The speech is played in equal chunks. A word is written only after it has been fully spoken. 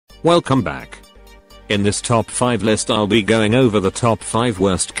Welcome back. In this top 5 list I'll be going over the top 5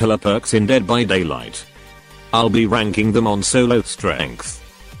 worst killer perks in Dead by Daylight. I'll be ranking them on solo strength.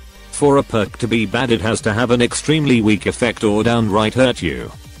 For a perk to be bad it has to have an extremely weak effect or downright hurt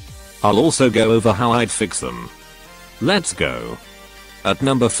you. I'll also go over how I'd fix them. Let's go. At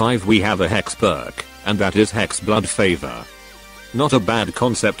number 5 we have a hex perk, and that is Hex Blood Favor. Not a bad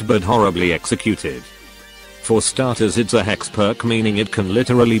concept but horribly executed. For starters it's a hex perk meaning it can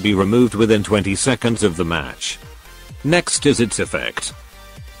literally be removed within 20 seconds of the match. Next is its effect.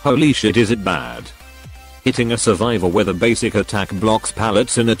 Holy shit is it bad. Hitting a survivor with a basic attack blocks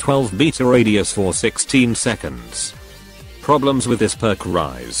pallets in a 12 meter radius for 16 seconds. Problems with this perk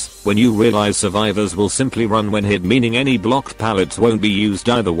rise when you realize survivors will simply run when hit, meaning any blocked pallets won't be used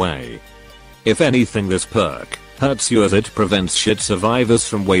either way. If anything, this perk hurts you as it prevents shit survivors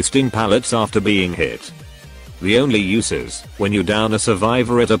from wasting pallets after being hit. The only use is when you down a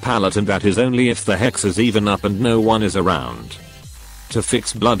survivor at a pallet, and that is only if the hex is even up and no one is around. To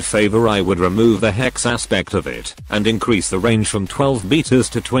fix Blood Favor I would remove the hex aspect of it and increase the range from 12 meters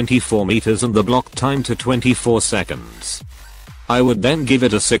to 24 meters and the block time to 24 seconds. I would then give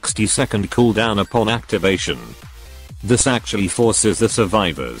it a 60-second cooldown upon activation. This actually forces the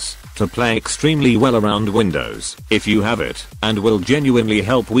survivors to play extremely well around windows if you have it, and will genuinely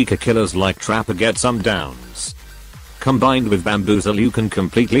help weaker killers like Trapper get some downs. Combined with Bamboozle you can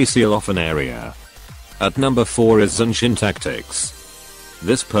completely seal off an area. At number 4 is Zanshin Tactics.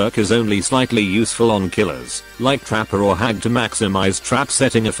 This perk is only slightly useful on killers like Trapper or Hag to maximize trap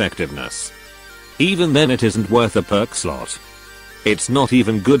setting effectiveness. Even then it isn't worth a perk slot. It's not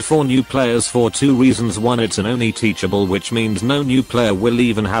even good for new players for 2 reasons. 1, it's an only teachable, which means no new player will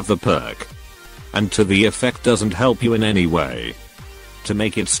even have the perk. And 2, the effect doesn't help you in any way. To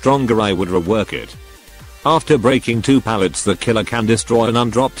make it stronger I would rework it. After breaking 2 pallets the killer can destroy an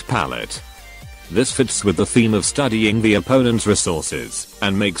undropped pallet. This fits with the theme of studying the opponent's resources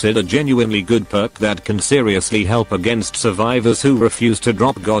and makes it a genuinely good perk that can seriously help against survivors who refuse to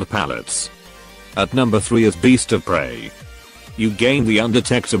drop god pallets. At number 3 is Beast of Prey. You gain the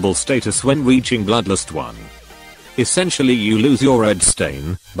undetectable status when reaching Bloodlust 1. Essentially you lose your red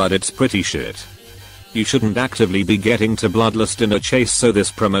stain, but it's pretty shit. You shouldn't actively be getting to Bloodlust in a chase, so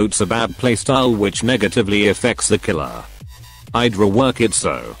this promotes a bad playstyle which negatively affects the killer. I'd rework it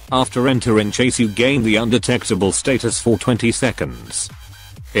so after entering chase you gain the undetectable status for 20 seconds.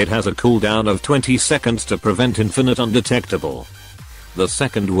 It has a cooldown of 20 seconds to prevent infinite undetectable. The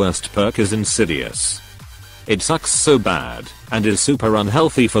second worst perk is Insidious. It sucks so bad and is super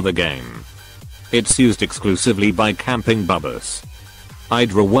unhealthy for the game. It's used exclusively by camping bubbers.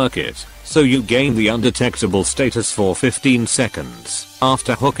 I'd rework it so you gain the undetectable status for 15 seconds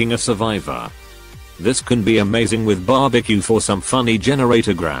after hooking a survivor. This can be amazing with barbecue for some funny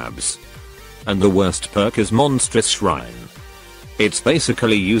generator grabs. And the worst perk is Monstrous Shrine. It's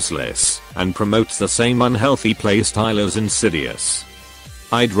basically useless and promotes the same unhealthy playstyle as Insidious.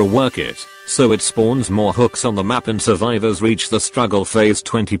 I'd rework it so it spawns more hooks on the map and survivors reach the struggle phase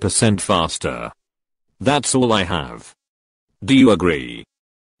 20% faster. That's all I have. Do you agree?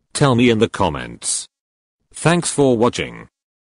 Tell me in the comments. Thanks for watching.